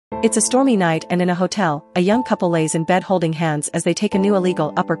It's a stormy night and in a hotel, a young couple lays in bed holding hands as they take a new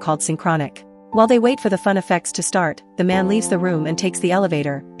illegal upper called synchronic. While they wait for the fun effects to start, the man leaves the room and takes the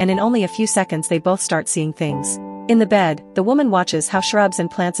elevator, and in only a few seconds they both start seeing things. In the bed, the woman watches how shrubs and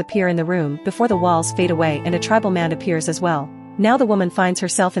plants appear in the room before the walls fade away and a tribal man appears as well. Now the woman finds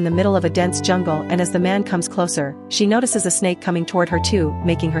herself in the middle of a dense jungle, and as the man comes closer, she notices a snake coming toward her too,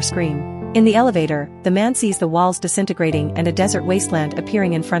 making her scream. In the elevator, the man sees the walls disintegrating and a desert wasteland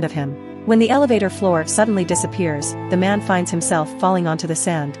appearing in front of him. When the elevator floor suddenly disappears, the man finds himself falling onto the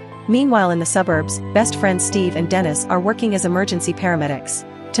sand. Meanwhile in the suburbs, best friends Steve and Dennis are working as emergency paramedics.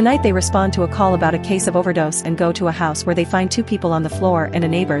 Tonight they respond to a call about a case of overdose and go to a house where they find two people on the floor and a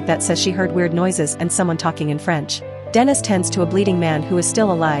neighbor that says she heard weird noises and someone talking in French. Dennis tends to a bleeding man who is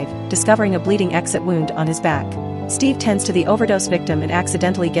still alive, discovering a bleeding exit wound on his back. Steve tends to the overdose victim and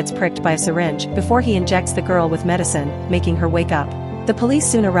accidentally gets pricked by a syringe before he injects the girl with medicine, making her wake up. The police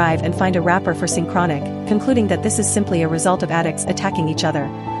soon arrive and find a wrapper for synchronic, concluding that this is simply a result of addicts attacking each other.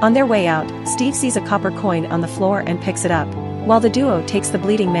 On their way out, Steve sees a copper coin on the floor and picks it up. While the duo takes the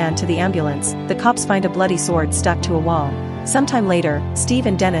bleeding man to the ambulance, the cops find a bloody sword stuck to a wall. Sometime later, Steve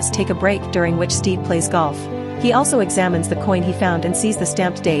and Dennis take a break during which Steve plays golf. He also examines the coin he found and sees the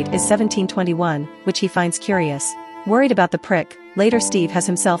stamped date is 1721, which he finds curious. Worried about the prick, later Steve has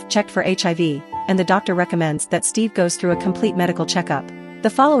himself checked for HIV, and the doctor recommends that Steve goes through a complete medical checkup.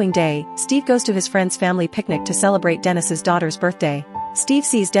 The following day, Steve goes to his friend's family picnic to celebrate Dennis's daughter's birthday. Steve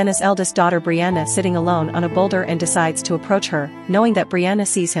sees Dennis' eldest daughter Brianna sitting alone on a boulder and decides to approach her, knowing that Brianna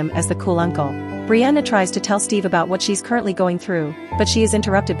sees him as the cool uncle. Brianna tries to tell Steve about what she's currently going through, but she is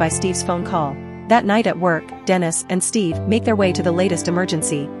interrupted by Steve's phone call. That night at work, Dennis and Steve make their way to the latest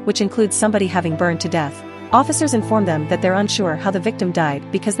emergency, which includes somebody having burned to death. Officers inform them that they're unsure how the victim died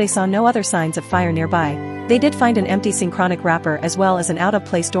because they saw no other signs of fire nearby. They did find an empty synchronic wrapper as well as an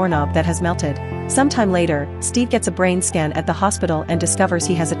out-of-place doorknob that has melted. Sometime later, Steve gets a brain scan at the hospital and discovers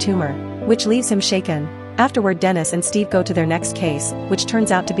he has a tumor, which leaves him shaken. Afterward, Dennis and Steve go to their next case, which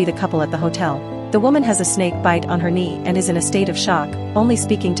turns out to be the couple at the hotel. The woman has a snake bite on her knee and is in a state of shock, only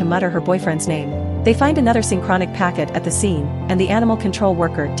speaking to mutter her boyfriend's name. They find another synchronic packet at the scene, and the animal control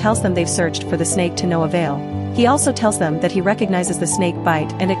worker tells them they've searched for the snake to no avail. He also tells them that he recognizes the snake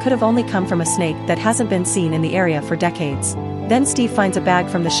bite and it could have only come from a snake that hasn't been seen in the area for decades. Then Steve finds a bag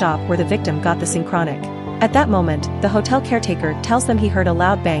from the shop where the victim got the synchronic. At that moment, the hotel caretaker tells them he heard a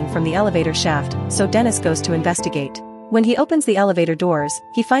loud bang from the elevator shaft, so Dennis goes to investigate. When he opens the elevator doors,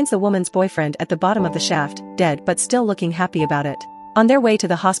 he finds the woman's boyfriend at the bottom of the shaft, dead but still looking happy about it. On their way to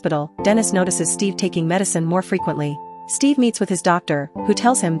the hospital, Dennis notices Steve taking medicine more frequently. Steve meets with his doctor, who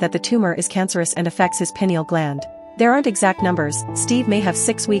tells him that the tumor is cancerous and affects his pineal gland. There aren't exact numbers, Steve may have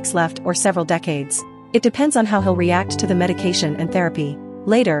 6 weeks left or several decades. It depends on how he'll react to the medication and therapy.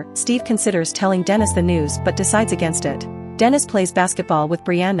 Later, Steve considers telling Dennis the news but decides against it. Dennis plays basketball with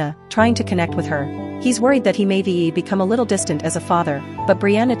Brianna, trying to connect with her. He's worried that he may become a little distant as a father, but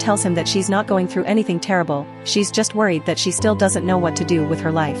Brianna tells him that she's not going through anything terrible, she's just worried that she still doesn't know what to do with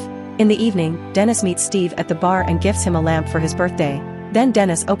her life. In the evening, Dennis meets Steve at the bar and gifts him a lamp for his birthday. Then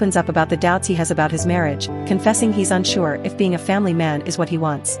Dennis opens up about the doubts he has about his marriage, confessing he's unsure if being a family man is what he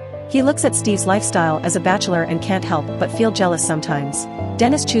wants. He looks at Steve's lifestyle as a bachelor and can't help but feel jealous sometimes.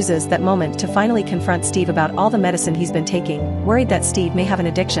 Dennis chooses that moment to finally confront Steve about all the medicine he's been taking, worried that Steve may have an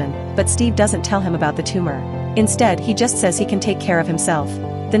addiction, but Steve doesn't tell him about the tumor. Instead, he just says he can take care of himself.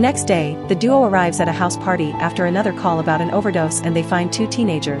 The next day, the duo arrives at a house party after another call about an overdose and they find two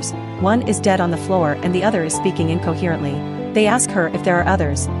teenagers. One is dead on the floor and the other is speaking incoherently. They ask her if there are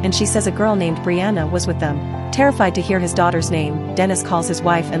others, and she says a girl named Brianna was with them. Terrified to hear his daughter's name, Dennis calls his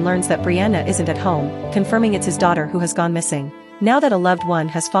wife and learns that Brianna isn't at home, confirming it's his daughter who has gone missing. Now that a loved one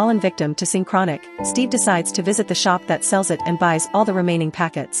has fallen victim to synchronic, Steve decides to visit the shop that sells it and buys all the remaining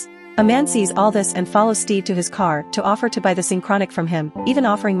packets. A man sees all this and follows Steve to his car to offer to buy the synchronic from him, even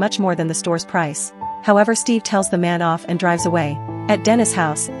offering much more than the store's price. However, Steve tells the man off and drives away. At Dennis'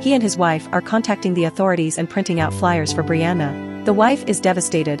 house, he and his wife are contacting the authorities and printing out flyers for Brianna. The wife is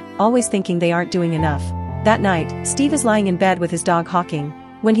devastated, always thinking they aren't doing enough. That night, Steve is lying in bed with his dog Hawking,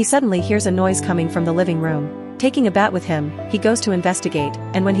 when he suddenly hears a noise coming from the living room. Taking a bat with him, he goes to investigate,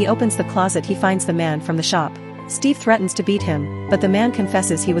 and when he opens the closet he finds the man from the shop. Steve threatens to beat him, but the man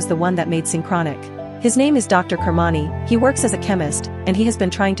confesses he was the one that made synchronic. His name is Dr. Kermani, he works as a chemist, and he has been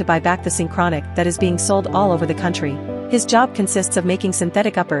trying to buy back the synchronic that is being sold all over the country. His job consists of making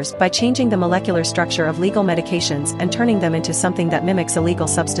synthetic uppers by changing the molecular structure of legal medications and turning them into something that mimics illegal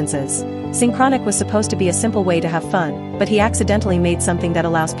substances. Synchronic was supposed to be a simple way to have fun, but he accidentally made something that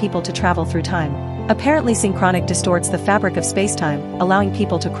allows people to travel through time. Apparently synchronic distorts the fabric of spacetime, allowing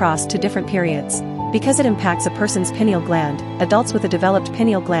people to cross to different periods. Because it impacts a person's pineal gland, adults with a developed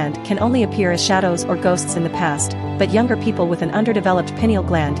pineal gland can only appear as shadows or ghosts in the past, but younger people with an underdeveloped pineal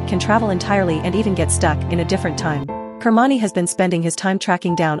gland can travel entirely and even get stuck in a different time. Kermani has been spending his time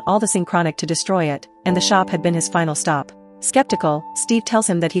tracking down all the synchronic to destroy it, and the shop had been his final stop. Skeptical, Steve tells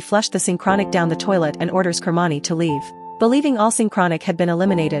him that he flushed the synchronic down the toilet and orders Kermani to leave. Believing all synchronic had been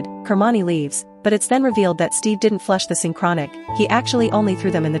eliminated, Kermani leaves, but it's then revealed that Steve didn't flush the synchronic, he actually only threw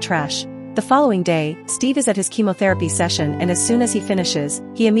them in the trash. The following day, Steve is at his chemotherapy session and as soon as he finishes,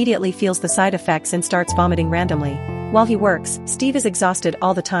 he immediately feels the side effects and starts vomiting randomly. While he works, Steve is exhausted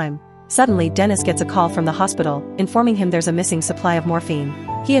all the time. Suddenly Dennis gets a call from the hospital, informing him there's a missing supply of morphine.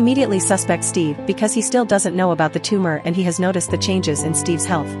 He immediately suspects Steve because he still doesn't know about the tumor and he has noticed the changes in Steve's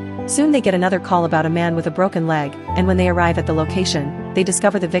health. Soon they get another call about a man with a broken leg, and when they arrive at the location, they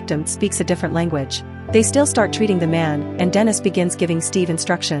discover the victim speaks a different language. They still start treating the man, and Dennis begins giving Steve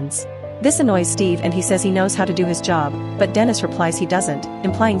instructions. This annoys Steve and he says he knows how to do his job, but Dennis replies he doesn't,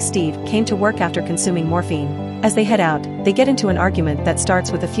 implying Steve came to work after consuming morphine. As they head out, they get into an argument that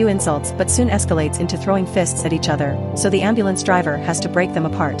starts with a few insults but soon escalates into throwing fists at each other, so the ambulance driver has to break them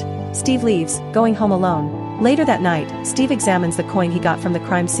apart. Steve leaves, going home alone. Later that night, Steve examines the coin he got from the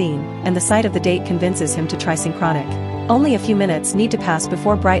crime scene, and the sight of the date convinces him to try synchronic. Only a few minutes need to pass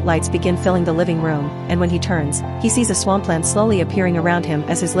before bright lights begin filling the living room, and when he turns, he sees a swampland slowly appearing around him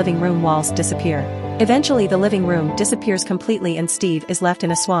as his living room walls disappear. Eventually the living room disappears completely and Steve is left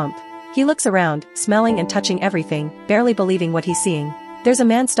in a swamp. He looks around, smelling and touching everything, barely believing what he's seeing. There's a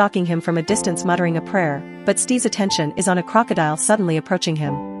man stalking him from a distance muttering a prayer, but Steve's attention is on a crocodile suddenly approaching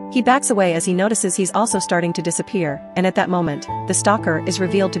him. He backs away as he notices he's also starting to disappear, and at that moment, the stalker is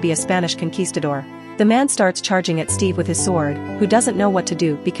revealed to be a Spanish conquistador. The man starts charging at Steve with his sword, who doesn't know what to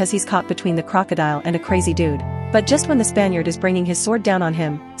do because he's caught between the crocodile and a crazy dude. But just when the Spaniard is bringing his sword down on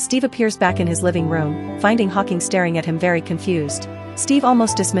him, Steve appears back in his living room, finding Hawking staring at him very confused. Steve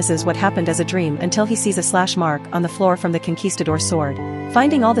almost dismisses what happened as a dream until he sees a slash mark on the floor from the conquistador's sword.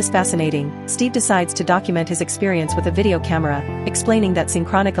 Finding all this fascinating, Steve decides to document his experience with a video camera, explaining that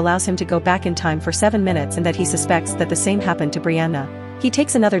synchronic allows him to go back in time for 7 minutes and that he suspects that the same happened to Brianna. He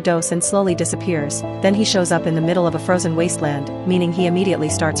takes another dose and slowly disappears, then he shows up in the middle of a frozen wasteland, meaning he immediately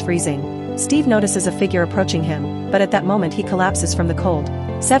starts freezing. Steve notices a figure approaching him, but at that moment he collapses from the cold.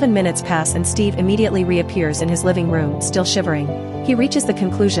 7 minutes pass and Steve immediately reappears in his living room, still shivering. He reaches the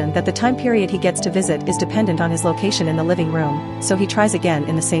conclusion that the time period he gets to visit is dependent on his location in the living room, so he tries again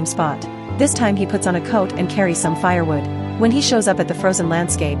in the same spot. This time he puts on a coat and carries some firewood. When he shows up at the frozen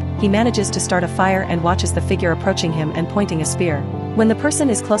landscape, he manages to start a fire and watches the figure approaching him and pointing a spear. When the person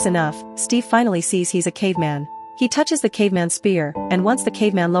is close enough, Steve finally sees he's a caveman. He touches the caveman's spear, and once the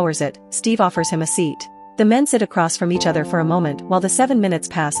caveman lowers it, Steve offers him a seat. The men sit across from each other for a moment while the 7 minutes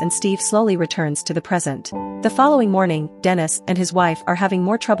pass and Steve slowly returns to the present. The following morning, Dennis and his wife are having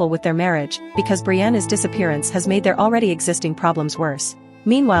more trouble with their marriage, because Brianna's disappearance has made their already existing problems worse.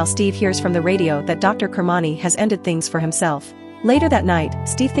 Meanwhile, Steve hears from the radio that Dr. Kermani has ended things for himself. Later that night,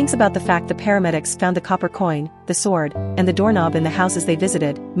 Steve thinks about the fact the paramedics found the copper coin, the sword, and the doorknob in the houses they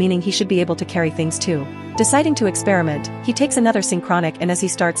visited, meaning he should be able to carry things too. Deciding to experiment, he takes another synchronic and as he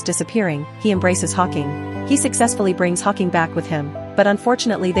starts disappearing, he embraces Hawking. He successfully brings Hawking back with him, but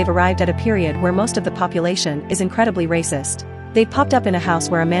unfortunately they've arrived at a period where most of the population is incredibly racist. They've popped up in a house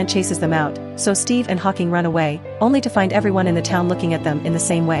where a man chases them out, so Steve and Hawking run away, only to find everyone in the town looking at them in the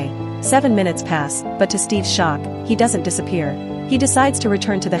same way. 7 minutes pass, but to Steve's shock, he doesn't disappear. He decides to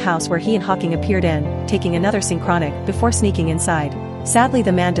return to the house where he and Hawking appeared in, taking another synchronic before sneaking inside. Sadly,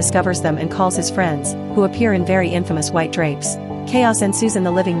 the man discovers them and calls his friends, who appear in very infamous white drapes. Chaos ensues in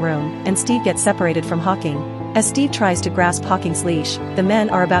the living room, and Steve gets separated from Hawking. As Steve tries to grasp Hawking's leash, the men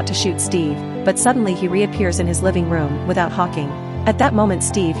are about to shoot Steve, but suddenly he reappears in his living room without Hawking. At that moment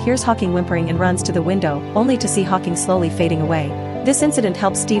Steve hears Hawking whimpering and runs to the window, only to see Hawking slowly fading away. This incident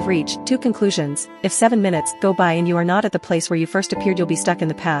helps Steve reach 2 conclusions. If 7 minutes go by and you are not at the place where you first appeared, you'll be stuck in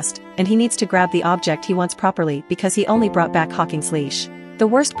the past, and he needs to grab the object he wants properly because he only brought back Hawking's leash. The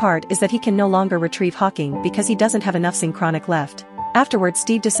worst part is that he can no longer retrieve Hawking because he doesn't have enough synchronic left. Afterwards,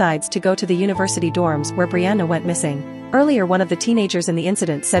 Steve decides to go to the university dorms where Brianna went missing. Earlier, one of the teenagers in the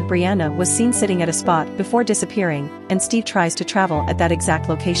incident said Brianna was seen sitting at a spot before disappearing, and Steve tries to travel at that exact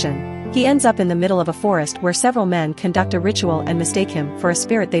location. He ends up in the middle of a forest where several men conduct a ritual and mistake him for a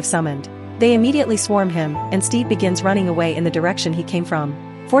spirit they've summoned. They immediately swarm him, and Steve begins running away in the direction he came from.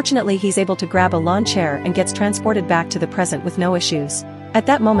 Fortunately, he's able to grab a lawn chair and gets transported back to the present with no issues. At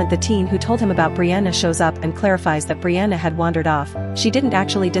that moment the teen who told him about Brianna shows up and clarifies that Brianna had wandered off. She didn't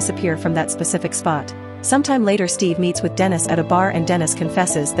actually disappear from that specific spot. Sometime later Steve meets with Dennis at a bar and Dennis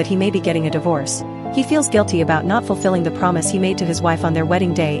confesses that he may be getting a divorce. He feels guilty about not fulfilling the promise he made to his wife on their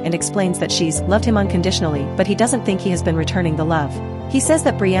wedding day and explains that she's loved him unconditionally, but he doesn't think he has been returning the love. He says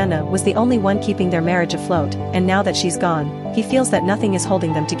that Brianna was the only one keeping their marriage afloat, and now that she's gone, he feels that nothing is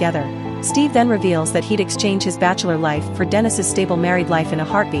holding them together. Steve then reveals that he'd exchange his bachelor life for Dennis's stable married life in a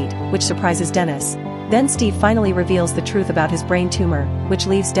heartbeat, which surprises Dennis. Then Steve finally reveals the truth about his brain tumor, which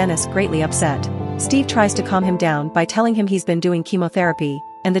leaves Dennis greatly upset. Steve tries to calm him down by telling him he's been doing chemotherapy,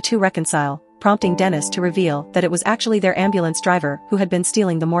 and the two reconcile, prompting Dennis to reveal that it was actually their ambulance driver who had been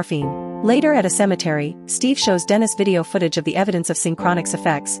stealing the morphine. Later at a cemetery, Steve shows Dennis video footage of the evidence of Synchronic's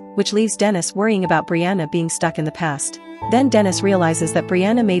effects, which leaves Dennis worrying about Brianna being stuck in the past. Then Dennis realizes that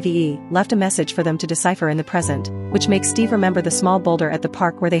Brianna Mayve left a message for them to decipher in the present, which makes Steve remember the small boulder at the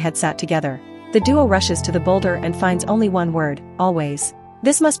park where they had sat together. The duo rushes to the boulder and finds only one word: always.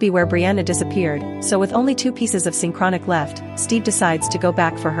 This must be where Brianna disappeared, so with only 2 pieces of Synchronic left, Steve decides to go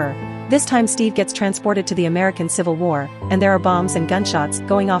back for her. This time Steve gets transported to the American Civil War, and there are bombs and gunshots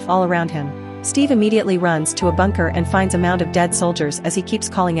going off all around him. Steve immediately runs to a bunker and finds a mound of dead soldiers as he keeps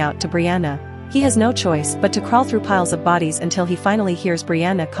calling out to Brianna. He has no choice but to crawl through piles of bodies until he finally hears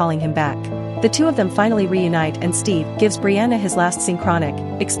Brianna calling him back. The two of them finally reunite and Steve gives Brianna his last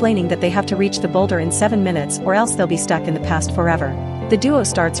Synchronic, explaining that they have to reach the boulder in 7 minutes or else they'll be stuck in the past forever. The duo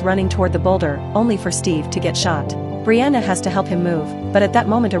starts running toward the boulder, only for Steve to get shot. Brianna has to help him move, but at that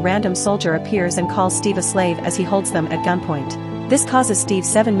moment a random soldier appears and calls Steve a slave as he holds them at gunpoint. This causes Steve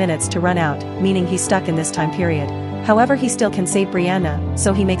 7 minutes to run out, meaning he's stuck in this time period. However, he still can save Brianna,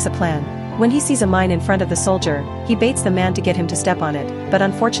 so he makes a plan. When he sees a mine in front of the soldier, he baits the man to get him to step on it, but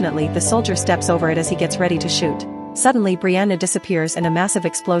unfortunately the soldier steps over it as he gets ready to shoot. Suddenly Brianna disappears and a massive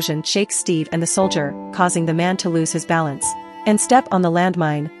explosion shakes Steve and the soldier, causing the man to lose his balance and step on the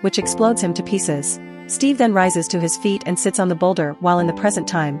landmine, which explodes him to pieces. Steve then rises to his feet and sits on the boulder while in the present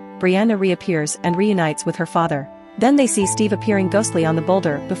time, Brianna reappears and reunites with her father. Then they see Steve appearing ghostly on the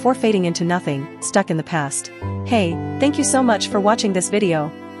boulder before fading into nothing, stuck in the past. Hey, thank you so much for watching this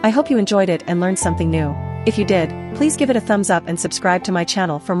video. I hope you enjoyed it and learned something new. If you did, please give it a thumbs up and subscribe to my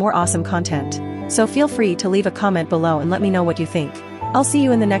channel for more awesome content. So feel free to leave a comment below and let me know what you think. I'll see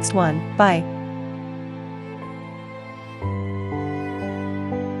you in the next one. Bye.